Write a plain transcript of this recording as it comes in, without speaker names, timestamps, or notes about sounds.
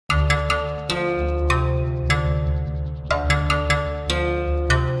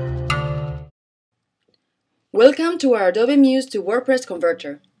Welcome to our Adobe Muse to WordPress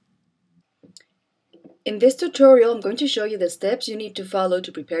converter. In this tutorial, I'm going to show you the steps you need to follow to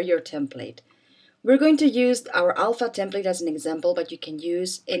prepare your template. We're going to use our alpha template as an example, but you can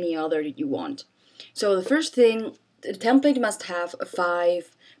use any other that you want. So the first thing, the template must have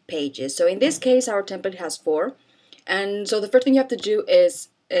 5 pages. So in this case, our template has 4. And so the first thing you have to do is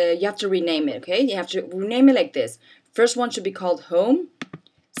you have to rename it, okay? You have to rename it like this. First one should be called home.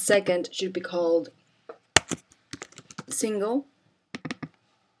 Second should be called single.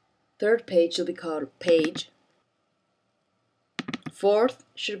 Third page should be called page. Fourth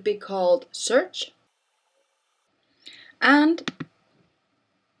should be called search. And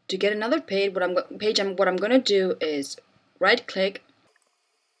to get another page, what I'm going to do is right click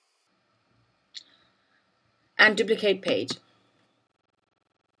and duplicate page.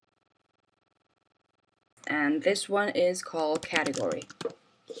 And this one is called category.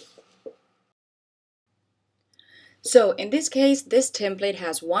 So in this case, this template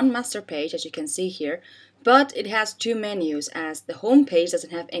has one master page, as you can see here, but it has 2 menus as the home page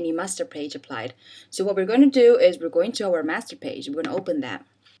doesn't have any master page applied. So what we're going to do is we're going to our master page. We're going to open that.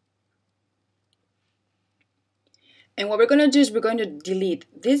 And what we're going to do is we're going to delete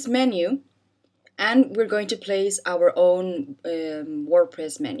this menu and we're going to place our own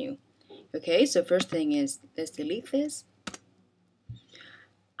WordPress menu. Okay, so first thing is let's delete this.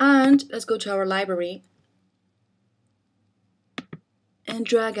 And let's go to our library and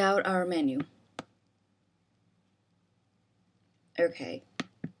drag out our menu. Okay,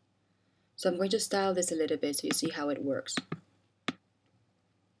 so I'm going to style this a little bit so you see how it works.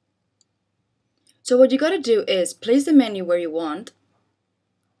 So what you got to do is place the menu where you want.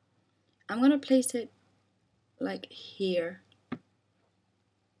 I'm going to place it like here.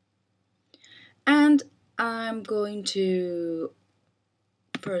 And I'm going to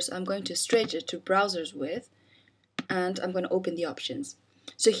stretch it to browsers with, and I'm going to open the options.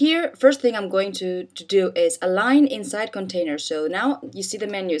 So here, first thing I'm going to do is align inside container. So now you see the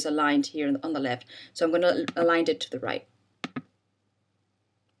menu is aligned here on the left. So I'm going to align it to the right.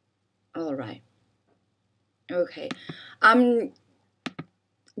 All right. Okay.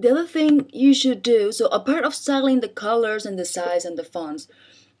 The other thing you should do, so apart of styling the colors and the size and the fonts,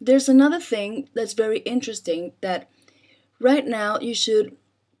 there's another thing that's very interesting that right now you should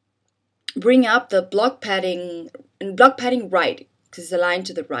bring up the block padding right, because it's aligned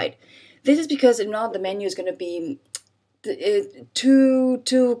to the right. This is because if not, the menu is going to be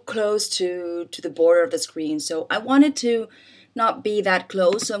too close to the border of the screen. So I want it to not be that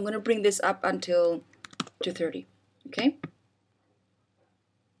close, so I'm going to bring this up until 230. Okay.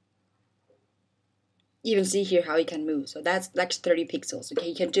 You can see here how you can move. So that's like 30 pixels. Okay,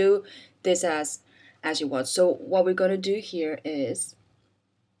 you can do this as you want. So what we're going to do here is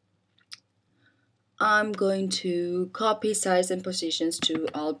I'm going to copy size and positions to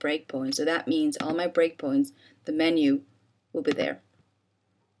all breakpoints. So that means all my breakpoints, the menu will be there.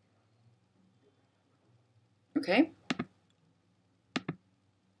 Okay?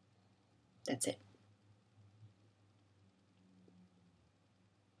 That's it.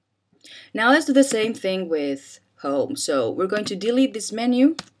 Now let's do the same thing with home. So we're going to delete this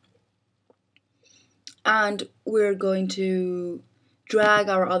menu and we're going to drag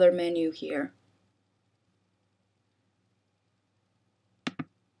our other menu here.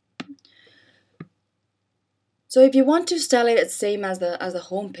 So if you want to style it the same as the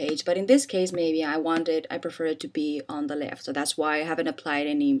home page, but in this case maybe I prefer it to be on the left. So that's why I haven't applied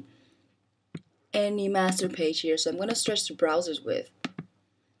any master page here. So I'm going to stretch the browsers width.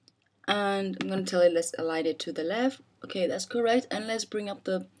 And I'm going to tell it let's align it to the left. Okay, that's correct. And let's bring up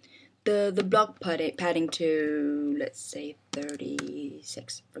the block padding to, let's say,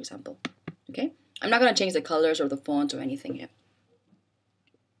 36, for example. Okay, I'm not going to change the colors or the fonts or anything yet.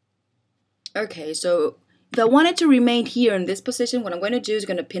 Okay, so if I want it to remain here in this position, what I'm going to do is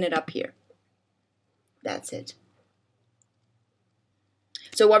going to pin it up here. That's it.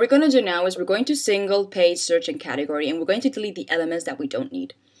 So what we're going to do now is we're going to single, page, search, and category, and we're going to delete the elements that we don't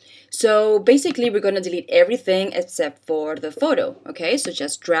need. So basically, we're going to delete everything except for the photo. Okay, so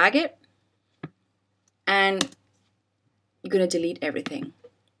just drag it, and you're going to delete everything.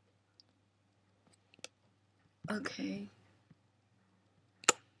 Okay.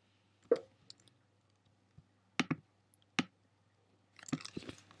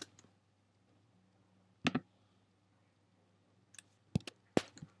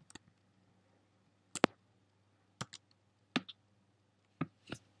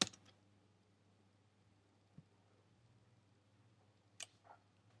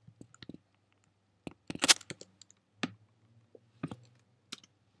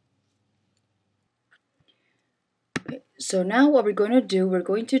 So now what we're going to do, we're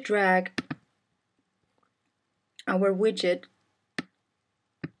going to drag our widget.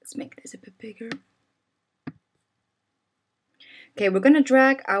 Let's make this a bit bigger. Okay, we're going to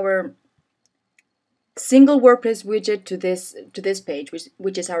drag our single WordPress widget to this page,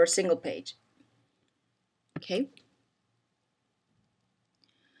 which is our single page. Okay.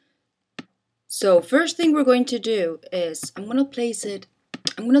 So first thing we're going to do is I'm going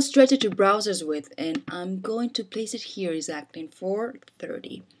to stretch it to browser's width, and I'm going to place it here exactly in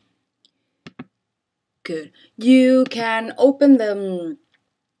 430. Good. You can open the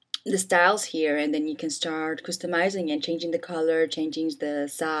styles here, and then you can start customizing and changing the color, changing the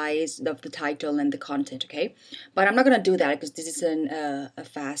size of the title and the content, okay? But I'm not going to do that because this is a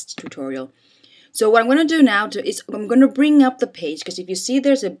fast tutorial. So what I'm going to do now is I'm going to bring up the page, because if you see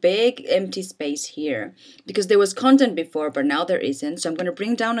there's a big empty space here because there was content before, but now there isn't. So I'm going to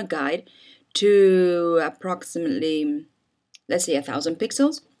bring down a guide to approximately, let's say, 1,000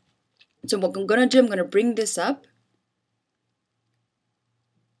 pixels. So what I'm going to do, I'm going to bring this up.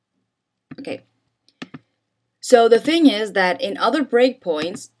 Okay. So the thing is that in other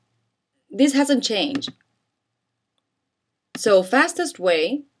breakpoints, this hasn't changed. So fastest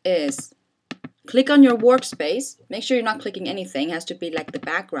way is click on your workspace. Make sure you're not clicking anything. It has to be like the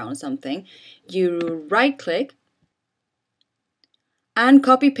background or something. You right click and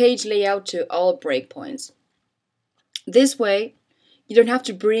copy page layout to all breakpoints. This way, you don't have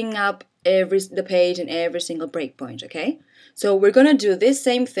to bring up the page in every single breakpoint, okay? So we're gonna do this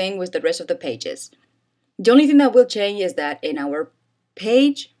same thing with the rest of the pages. The only thing that will change is that in our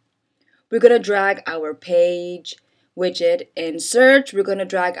page, we're gonna drag our page widget. In search, we're gonna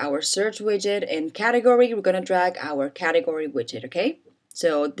drag our search widget. In category, we're gonna drag our category widget, okay?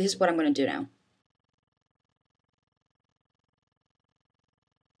 So this is what I'm gonna do now.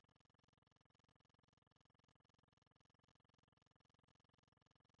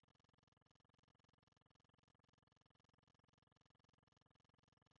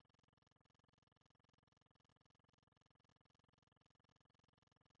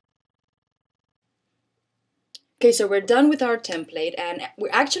 Okay, so we're done with our template, and we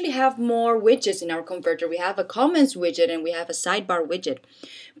actually have more widgets in our converter. We have a comments widget and we have a sidebar widget,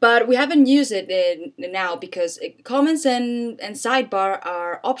 but we haven't used it now because comments and sidebar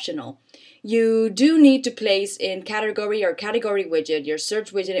are optional. You do need to place in category or category widget your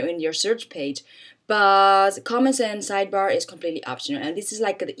search widget in your search page, but comments and sidebar is completely optional, and this is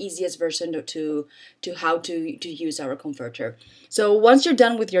like the easiest version to how to use our converter. So once you're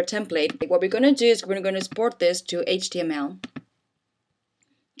done with your template, what we're going to do is we're going to export this to HTML.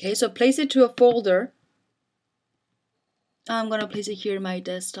 Okay, so place it to a folder. I'm going to place it here in my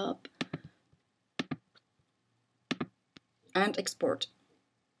desktop and export.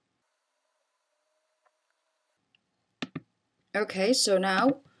 Okay, so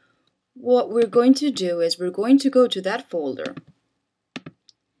now what we're going to do is we're going to go to that folder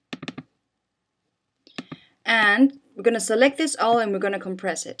and we're going to select this all and we're going to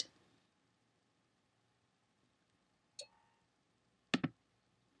compress it.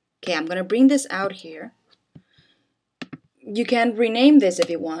 Okay, I'm going to bring this out here. You can rename this if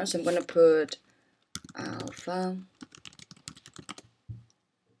you want, so I'm going to put alpha.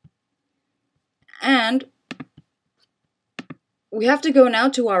 And we have to go now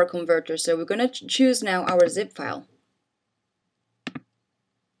to our converter, so we're going to choose now our zip file,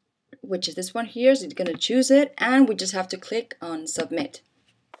 which is this one here. So you're going to choose it, and we just have to click on submit.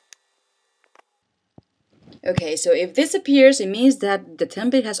 Okay, so if this appears, it means that the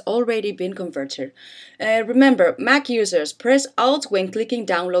template has already been converted. Remember, Mac users, press Alt when clicking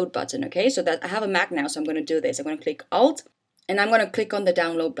download button, okay? So that I have a Mac now, so I'm going to do this. I'm going to click Alt, and I'm going to click on the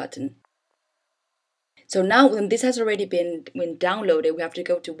download button. So now when this has already been downloaded, we have to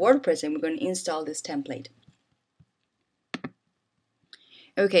go to WordPress and we're going to install this template.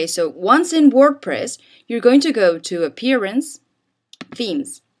 Okay, so once in WordPress, you're going to go to Appearance,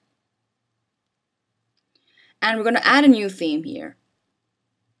 Themes. And we're going to add a new theme here.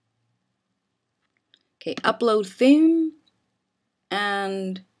 Okay, upload theme,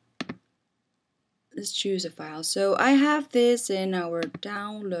 and let's choose a file. So I have this in our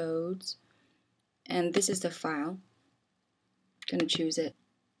downloads, and this is the file. I'm going to choose it.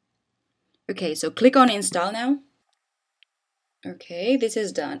 Okay, so click on install now. Okay, this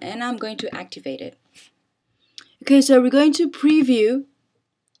is done, and I'm going to activate it. Okay, so we're going to preview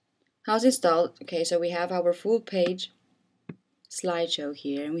how it's installed. Okay, so we have our full page slideshow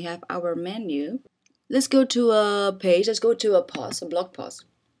here, and we have our menu. Let's go to a page. Let's go to a blog post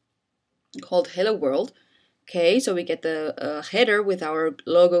called Hello World. Okay, so we get the header with our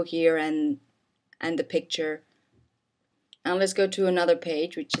logo here and the picture. And let's go to another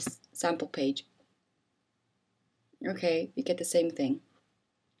page, which is sample page. Okay, you get the same thing.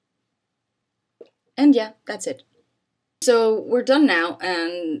 And yeah, that's it. So we're done now,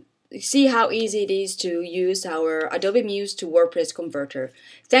 and see how easy it is to use our Adobe Muse to WordPress converter.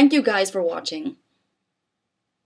 Thank you guys for watching.